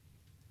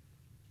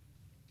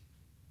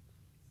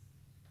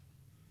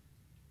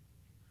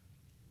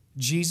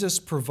 Jesus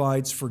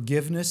provides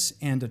forgiveness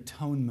and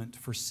atonement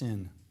for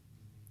sin.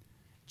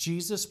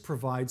 Jesus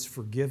provides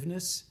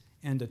forgiveness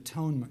and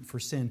atonement for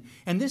sin.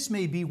 And this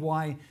may be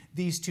why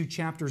these 2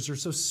 chapters are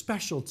so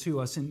special to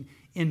us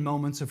in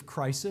moments of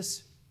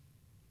crisis.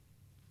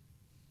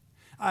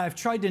 I've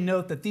tried to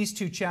note that these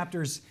 2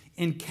 chapters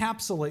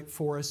encapsulate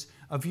for us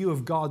a view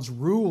of God's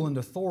rule and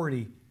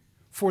authority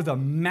for the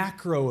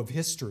macro of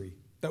history,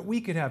 that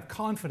we could have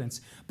confidence.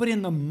 But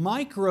in the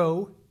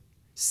micro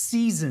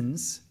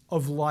seasons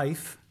of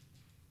life,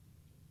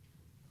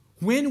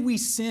 when we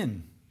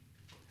sin,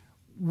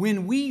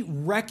 when we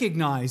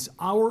recognize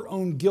our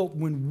own guilt,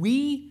 when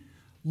we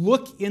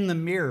look in the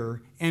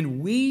mirror and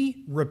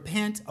we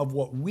repent of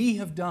what we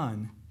have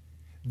done,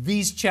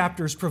 these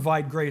chapters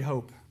provide great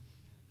hope.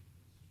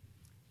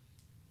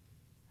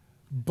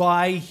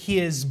 By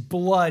His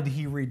blood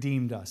He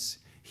redeemed us.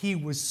 He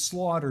was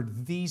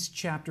slaughtered. These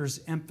chapters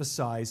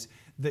emphasize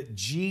that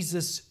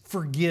Jesus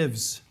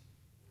forgives.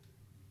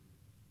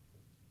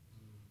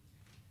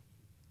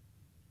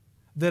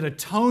 That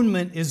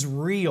atonement is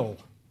real.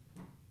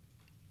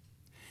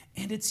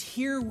 And it's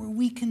here where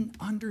we can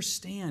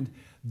understand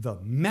the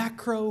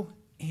macro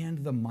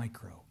and the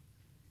micro.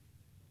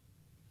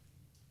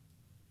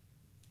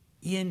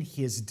 In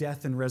his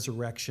death and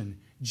resurrection,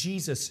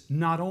 Jesus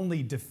not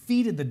only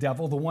defeated the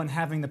devil, the one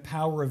having the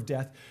power of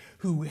death,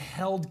 who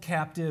held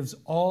captives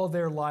all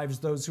their lives,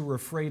 those who were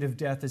afraid of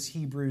death, as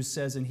Hebrews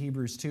says in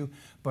Hebrews 2,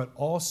 but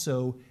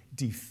also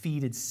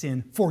defeated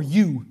sin for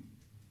you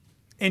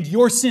and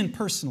your sin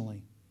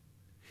personally,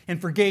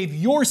 and forgave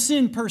your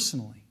sin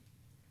personally.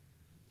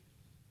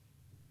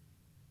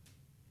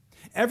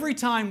 Every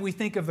time we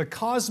think of the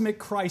cosmic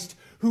Christ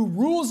who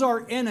rules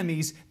our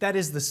enemies, that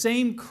is the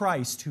same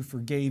Christ who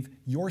forgave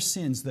your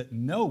sins that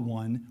no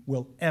one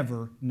will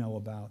ever know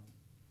about.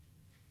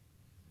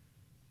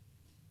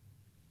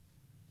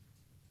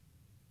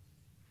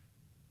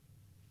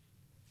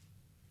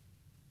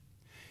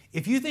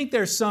 If you think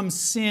there's some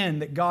sin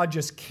that God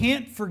just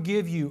can't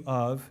forgive you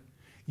of,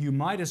 you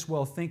might as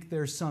well think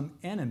there's some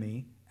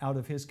enemy out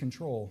of His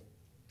control.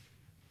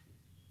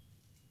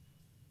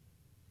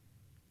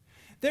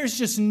 There's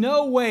just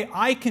no way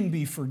I can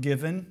be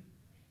forgiven.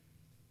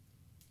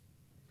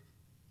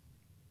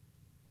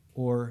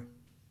 Or,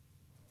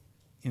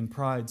 in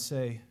pride,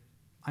 say,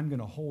 I'm going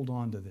to hold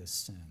on to this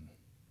sin.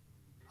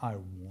 I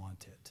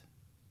want it.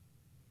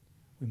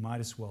 We might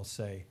as well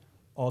say,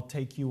 I'll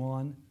take you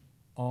on,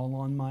 all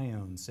on my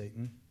own,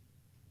 Satan,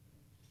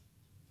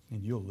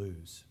 and you'll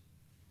lose.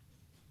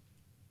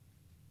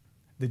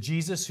 The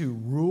Jesus who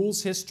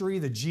rules history,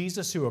 the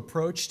Jesus who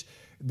approached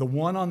the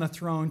one on the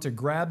throne to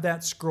grab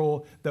that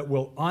scroll that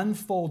will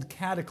unfold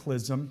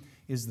cataclysm,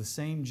 is the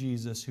same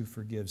Jesus who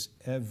forgives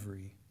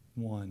every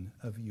one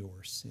of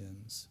your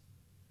sins.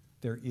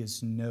 There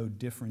is no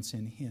difference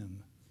in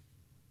Him.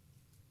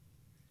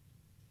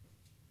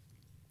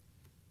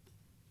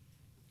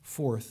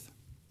 Fourth,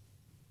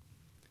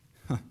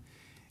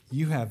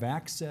 you have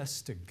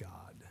access to God.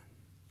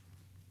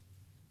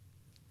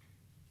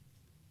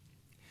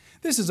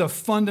 This is a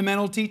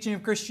fundamental teaching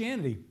of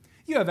Christianity.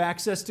 You have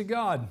access to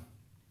God.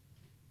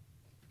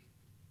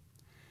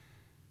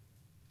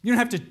 You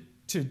don't have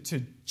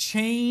to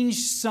change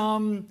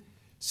some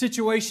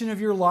situation of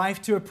your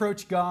life to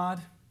approach God.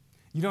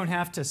 You don't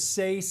have to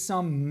say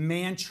some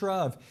mantra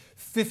of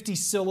 50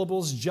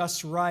 syllables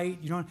just right.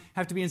 You don't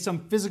have to be in some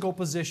physical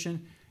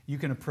position. You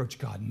can approach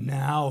God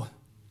now,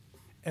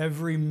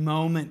 every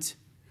moment,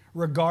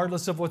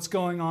 regardless of what's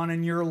going on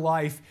in your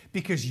life,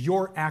 because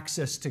your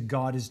access to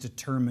God is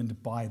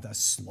determined by the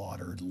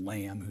slaughtered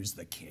Lamb who's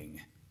the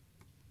King.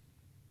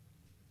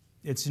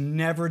 It's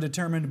never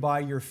determined by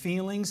your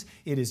feelings.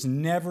 It is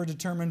never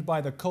determined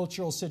by the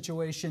cultural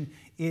situation.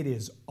 It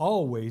is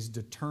always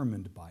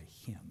determined by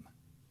Him.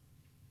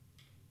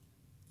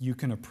 You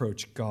can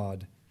approach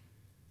God.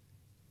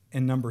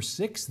 And number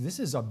 6, this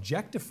is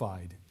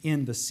objectified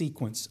in the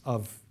sequence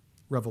of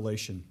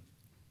Revelation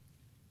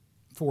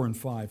 4 and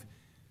 5.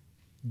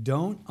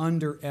 Don't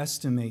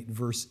underestimate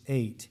verse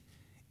 8.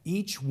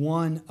 Each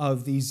one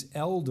of these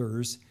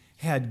elders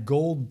had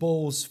gold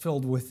bowls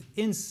filled with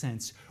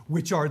incense,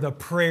 which are the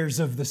prayers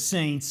of the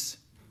saints.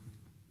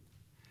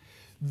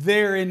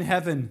 There in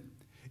heaven,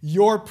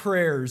 your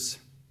prayers,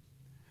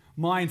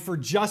 mine for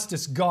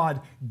justice,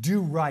 God, do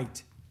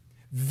right.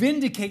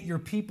 Vindicate your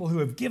people who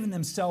have given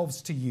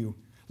themselves to you.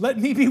 Let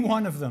me be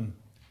one of them.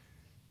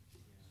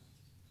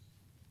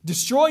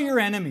 Destroy your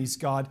enemies,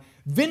 God.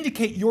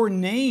 Vindicate your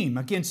name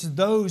against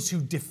those who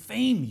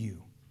defame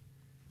you.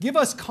 Give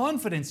us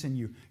confidence in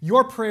you.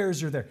 Your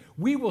prayers are there.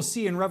 We will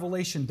see in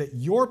Revelation that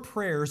your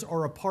prayers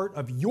are a part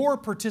of your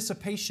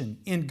participation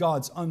in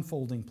God's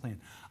unfolding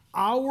plan.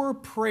 Our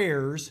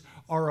prayers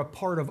are a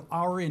part of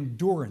our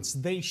endurance.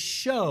 They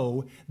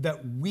show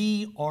that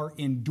we are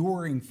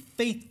enduring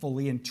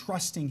faithfully and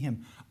trusting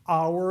Him.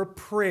 Our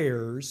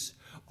prayers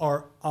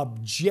are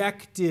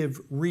objective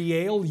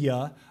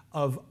realia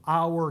of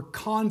our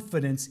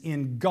confidence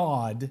in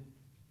God,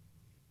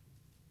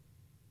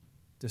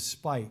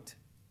 despite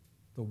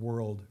the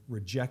world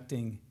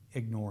rejecting,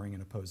 ignoring,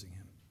 and opposing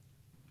Him.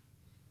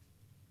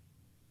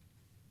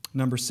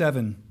 Number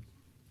 7,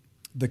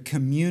 the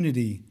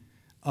community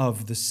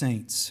of the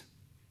saints.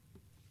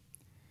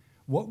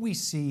 What we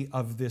see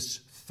of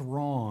this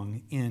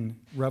throng in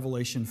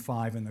Revelation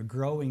 5 and the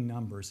growing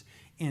numbers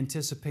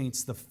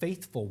anticipates the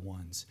faithful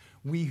ones,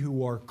 we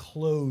who are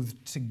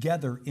clothed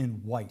together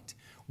in white,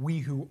 we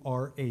who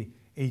are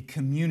a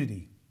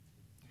community.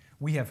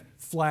 We have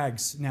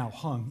flags now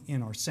hung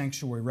in our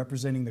sanctuary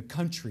representing the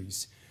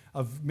countries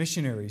of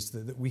missionaries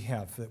that we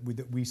have,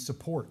 that we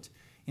support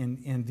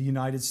in the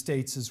United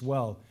States as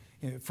well,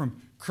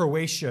 from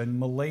Croatia and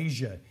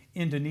Malaysia,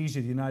 Indonesia,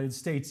 the United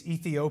States,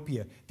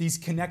 Ethiopia, these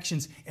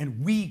connections.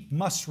 And we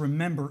must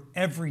remember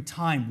every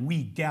time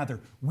we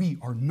gather, we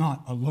are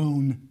not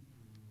alone.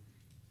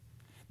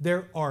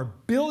 There are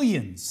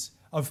billions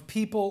of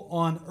people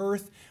on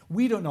earth.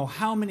 We don't know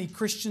how many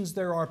Christians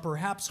there are,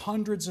 perhaps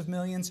hundreds of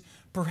millions,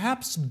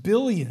 perhaps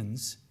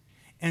billions,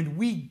 and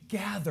we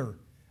gather,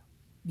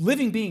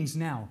 living beings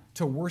now,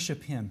 to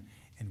worship Him.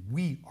 And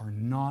we are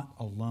not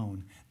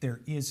alone.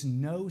 There is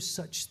no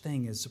such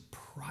thing as a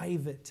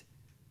private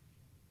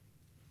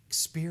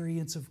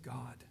experience of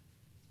God.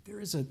 There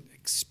is an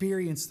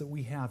experience that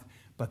we have,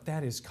 but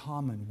that is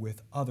common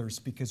with others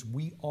because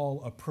we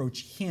all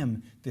approach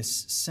Him this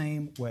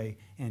same way,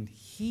 and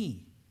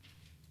He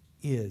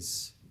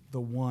is the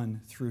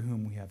one through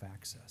whom we have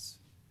access.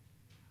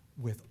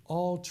 With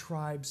all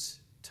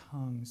tribes,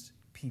 tongues,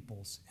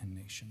 peoples, and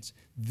nations.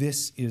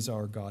 This is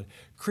our God.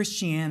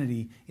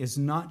 Christianity is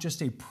not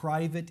just a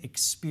private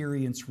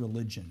experience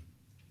religion.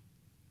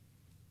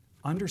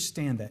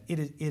 Understand that. It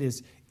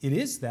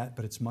is that,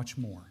 but it's much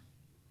more.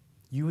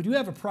 You do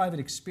have a private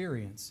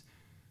experience,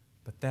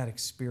 but that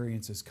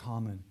experience is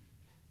common.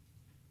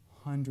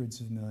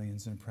 Hundreds of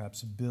millions and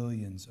perhaps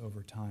billions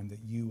over time that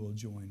you will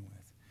join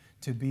with.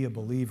 To be a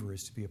believer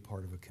is to be a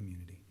part of a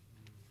community.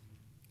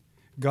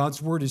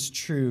 God's word is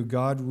true.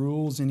 God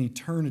rules in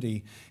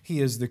eternity. He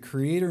is the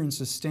creator and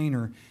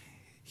sustainer.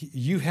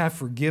 You have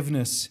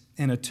forgiveness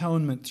and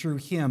atonement through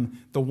Him,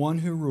 the one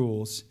who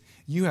rules.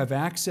 You have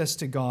access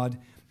to God.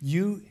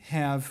 You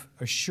have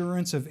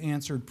assurance of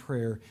answered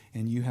prayer,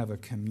 and you have a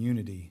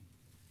community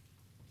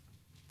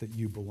that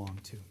you belong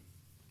to.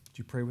 Would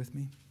you pray with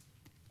me?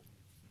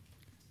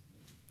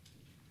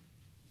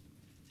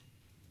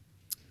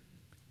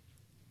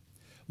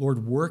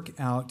 Lord, work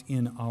out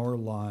in our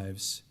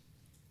lives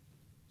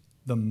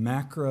the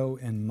macro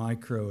and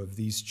micro of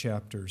these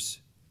chapters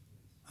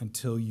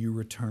until you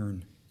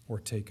return or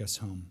take us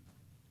home.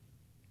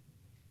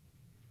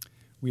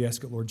 We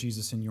ask it, Lord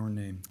Jesus, in your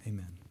name.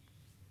 Amen.